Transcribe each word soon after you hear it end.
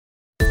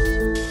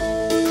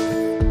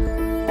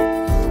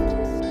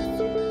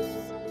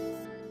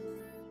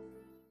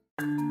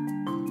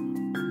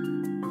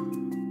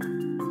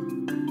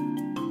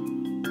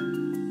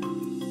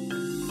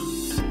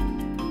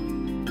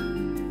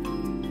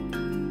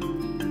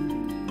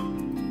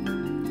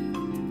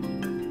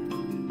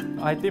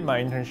I did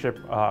my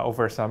internship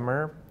over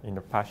summer in the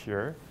past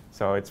year.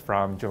 So it's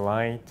from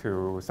July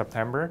to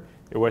September.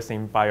 It was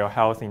in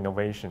BioHealth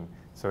Innovation.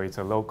 So it's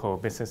a local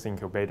business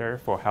incubator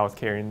for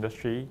healthcare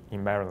industry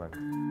in Maryland.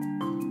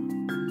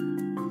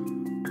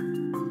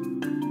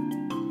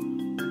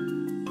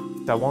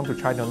 I want to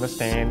try to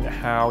understand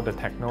how the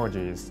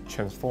technology is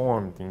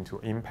transformed into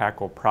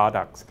impactful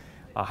products,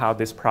 how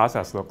this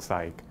process looks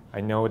like. I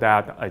know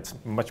that it's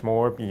much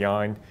more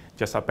beyond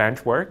just a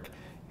bench work.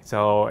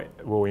 So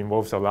it will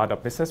involve a lot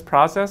of business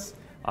process,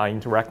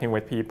 interacting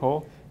with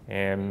people,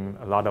 and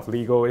a lot of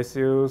legal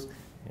issues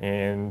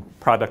and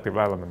product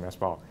development as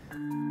well.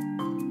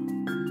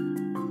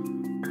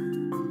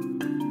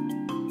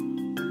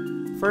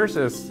 First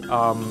is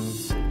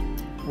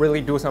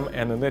really do some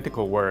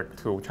analytical work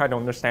to try to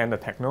understand the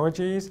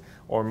technologies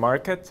or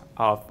market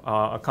of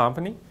a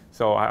company.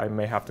 So I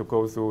may have to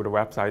go through the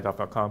website of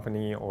a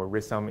company or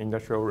read some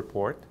industrial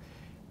report.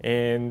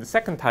 And the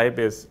second type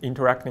is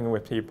interacting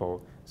with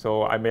people.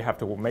 So I may have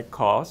to make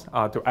calls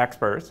to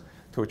experts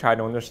to try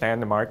to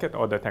understand the market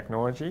or the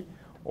technology,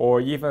 or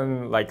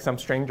even like some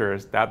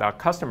strangers that are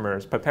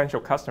customers,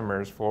 potential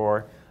customers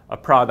for a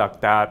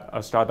product that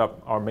a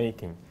startup are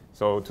making.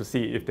 So to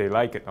see if they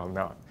like it or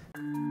not.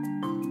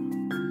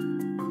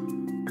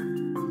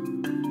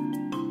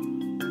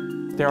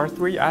 There are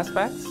three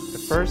aspects. The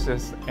first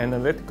is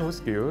analytical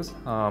skills.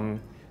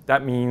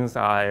 That means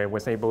I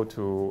was able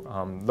to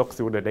look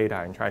through the data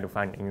and try to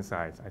find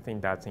insights. I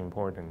think that's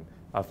important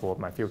for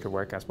my future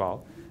work as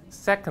well.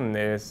 Second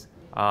is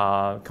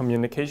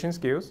communication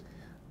skills.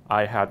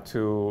 I had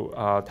to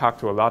talk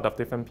to a lot of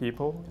different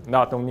people,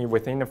 not only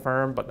within the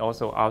firm, but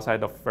also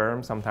outside of the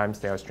firm. Sometimes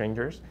they are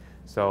strangers.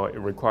 So it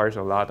requires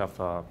a lot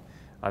of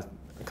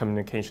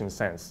communication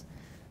sense.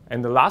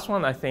 And the last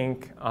one I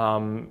think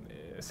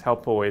is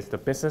helpful is the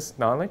business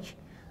knowledge,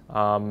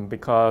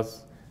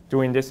 because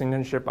during this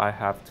internship I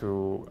have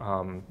to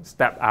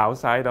step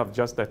outside of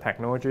just the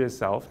technology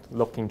itself,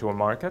 look into a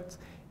market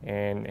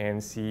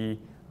and see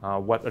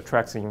what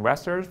attracts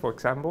investors, for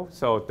example.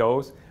 So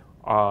those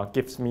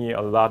gives me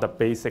a lot of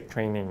basic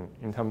training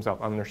in terms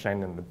of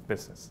understanding the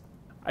business.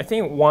 I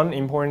think one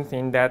important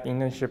thing that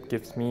internship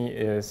gives me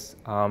is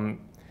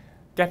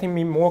getting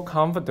me more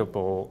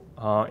comfortable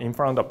in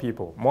front of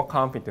people, more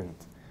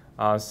confident,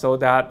 so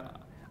that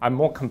I'm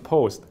more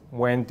composed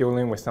when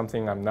dealing with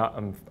something I'm not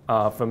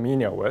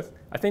familiar with.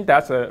 I think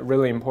that's a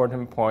really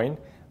important point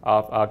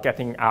of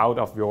getting out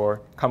of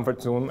your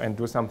comfort zone and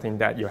do something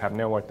that you have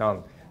never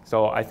done.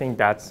 So I think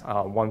that's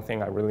one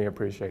thing I really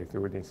appreciate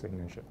through this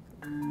internship.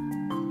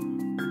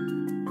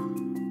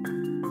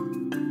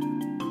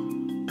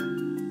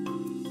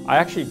 I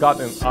actually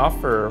got an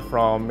offer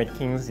from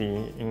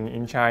McKinsey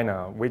in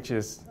China, which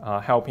is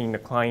helping the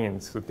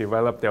clients to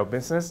develop their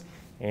business.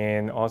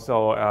 And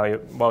also,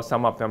 well,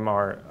 some of them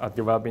are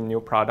developing new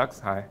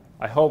products.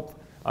 I hope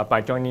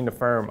by joining the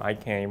firm, I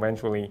can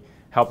eventually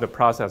help the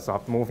process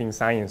of moving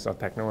science or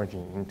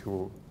technology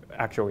into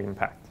actual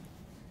impact.